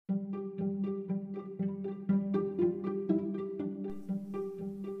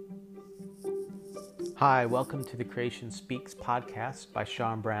Hi, welcome to the Creation Speaks podcast by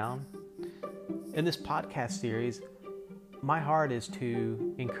Sean Brown. In this podcast series, my heart is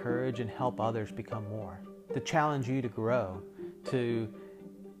to encourage and help others become more, to challenge you to grow, to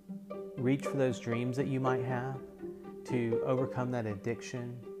reach for those dreams that you might have, to overcome that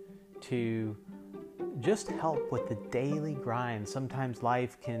addiction, to just help with the daily grind. Sometimes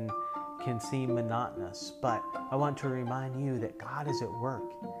life can seem monotonous, but I want to remind you that God is at work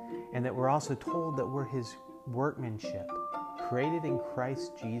and that we're also told that we're His workmanship, created in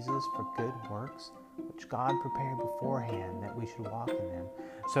Christ Jesus for good works, which God prepared beforehand that we should walk in them.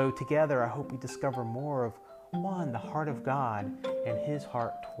 So together, I hope we discover more of, one, the heart of God and His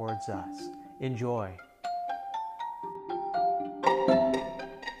heart towards us. Enjoy.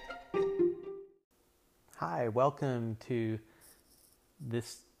 Hi, welcome to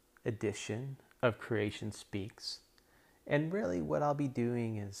this edition of Creation Speaks. And really what I'll be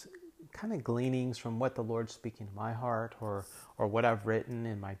doing is kind of gleanings from what the Lord's speaking to my heart or what I've written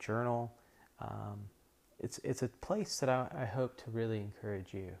in my journal. It's a place that I hope to really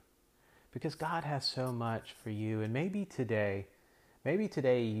encourage you, because God has so much for you. And maybe today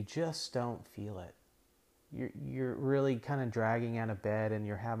you just don't feel it. You're really kind of dragging out of bed and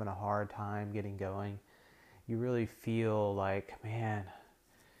you're having a hard time getting going. You really feel like, man,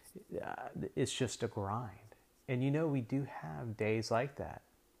 it's just a grind. And we do have days like that.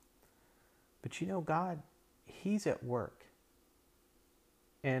 But God, He's at work.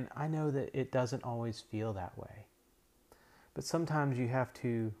 And I know that it doesn't always feel that way. But sometimes you have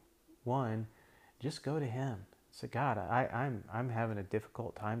to, one, just go to Him. Say, God, I'm having a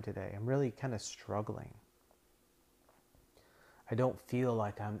difficult time today. I'm really kind of struggling. I don't feel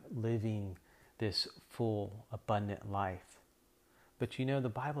like I'm living this full, abundant life. But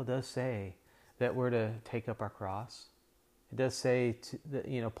the Bible does say that we're to take up our cross. It does say,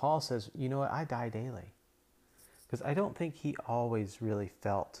 Paul says, I die daily. Because I don't think he always really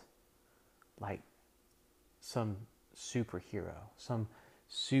felt like some superhero, some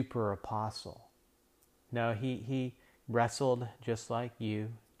super apostle. No, he wrestled just like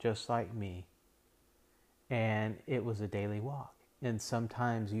you, just like me. And it was a daily walk. And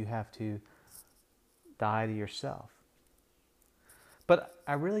sometimes you have to die to yourself. But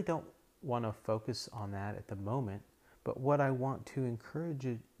I really don't want to focus on that at the moment. But what I want to encourage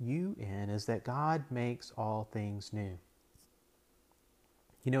you in is that God makes all things new.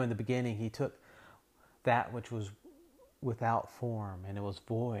 In the beginning, He took that which was without form and it was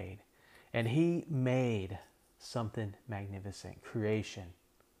void, and He made something magnificent, creation.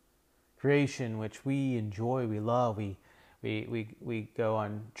 Creation which we enjoy, we love, we go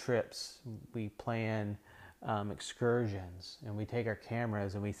on trips, we plan excursions, and we take our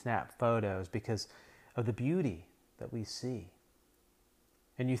cameras and we snap photos because of the beauty that we see.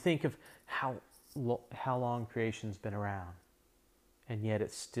 And you think of how long creation's been around, and yet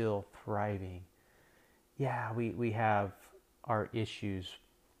it's still thriving. Yeah, we have our issues,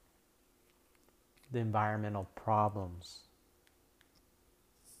 the environmental problems,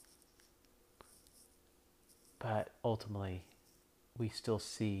 but ultimately we still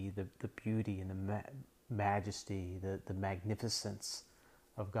see the beauty and the majesty, the magnificence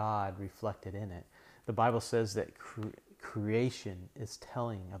of God reflected in it. The Bible says that creation is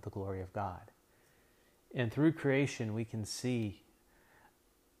telling of the glory of God. And through creation, we can see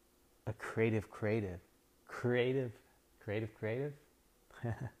a creative, a creative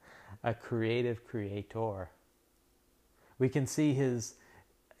creator. We can see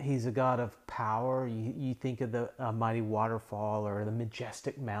He's a God of power. You think of the mighty waterfall or the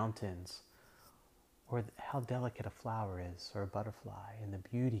majestic mountains, or how delicate a flower is, or a butterfly, and the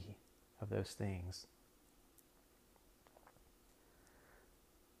beauty of those things.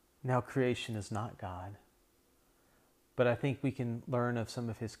 Now, creation is not God, but I think we can learn of some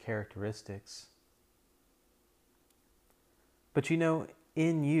of His characteristics. But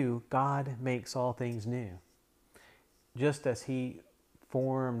in you, God makes all things new. Just as He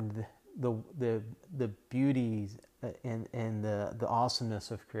formed the beauties and the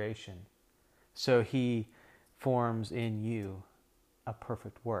awesomeness of creation, so He forms in you a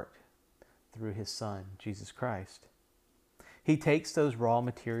perfect work through His Son, Jesus Christ. He takes those raw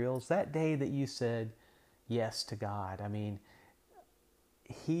materials. That day that you said yes to God,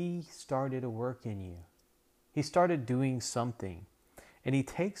 He started a work in you. He started doing something. And He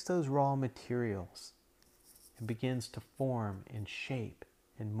takes those raw materials and begins to form and shape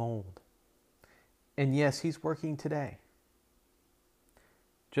and mold. And yes, He's working today.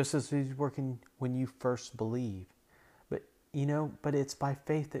 Just as He's working when you first believe. But it's by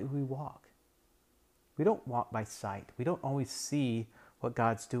faith that we walk. We don't walk by sight. We don't always see what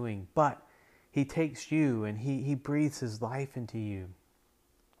God's doing, but He takes you and he breathes his life into you.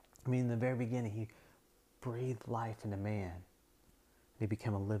 I mean, in the very beginning, he breathed life into man. He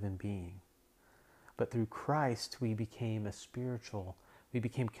became a living being. But through Christ, we became we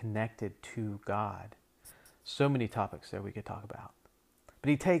became connected to God. So many topics there we could talk about. But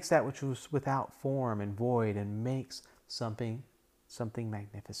he takes that which was without form and void and makes something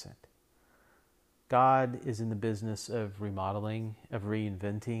magnificent. God is in the business of remodeling, of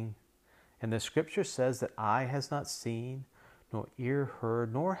reinventing. And the scripture says that eye has not seen, nor ear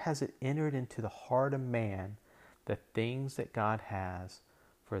heard, nor has it entered into the heart of man the things that God has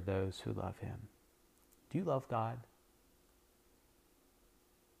for those who love him. Do you love God?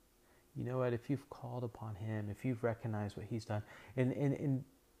 You know what? If you've called upon him, if you've recognized what he's done, and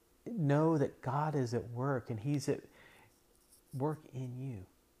know that God is at work and he's at work in you.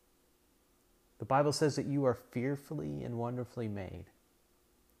 The Bible says that you are fearfully and wonderfully made.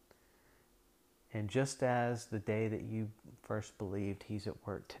 And just as the day that you first believed, he's at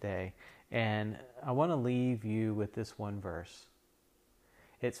work today. And I want to leave you with this one verse.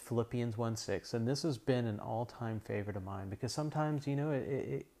 It's Philippians 1:6. And this has been an all-time favorite of mine because sometimes,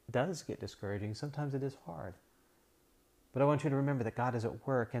 it does get discouraging. Sometimes it is hard. But I want you to remember that God is at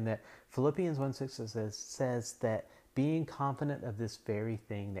work and that Philippians 1:6 says that being confident of this very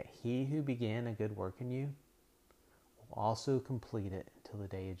thing, that he who began a good work in you will also complete it until the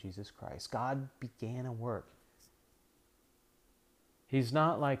day of Jesus Christ. God began a work. He's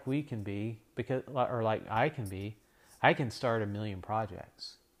not like we can be, or like I can be. I can start a million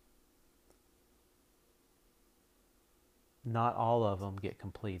projects. Not all of them get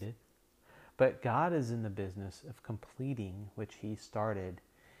completed. But God is in the business of completing which he started,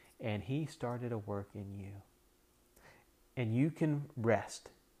 and he started a work in you. And you can rest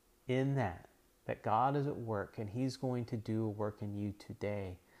in that God is at work and he's going to do a work in you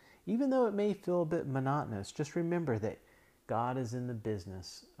today. Even though it may feel a bit monotonous, just remember that God is in the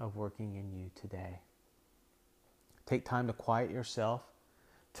business of working in you today. Take time to quiet yourself,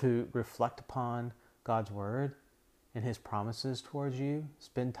 to reflect upon God's word and his promises towards you.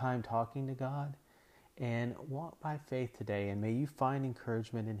 Spend time talking to God and walk by faith today. And may you find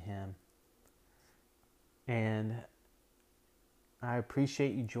encouragement in him. And I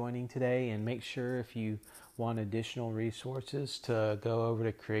appreciate you joining today, and make sure if you want additional resources to go over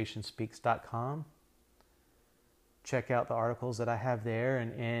to creationspeaks.com. Check out the articles that I have there,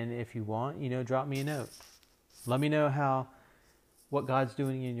 and if you want, drop me a note. Let me know what God's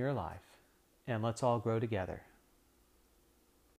doing in your life, and let's all grow together.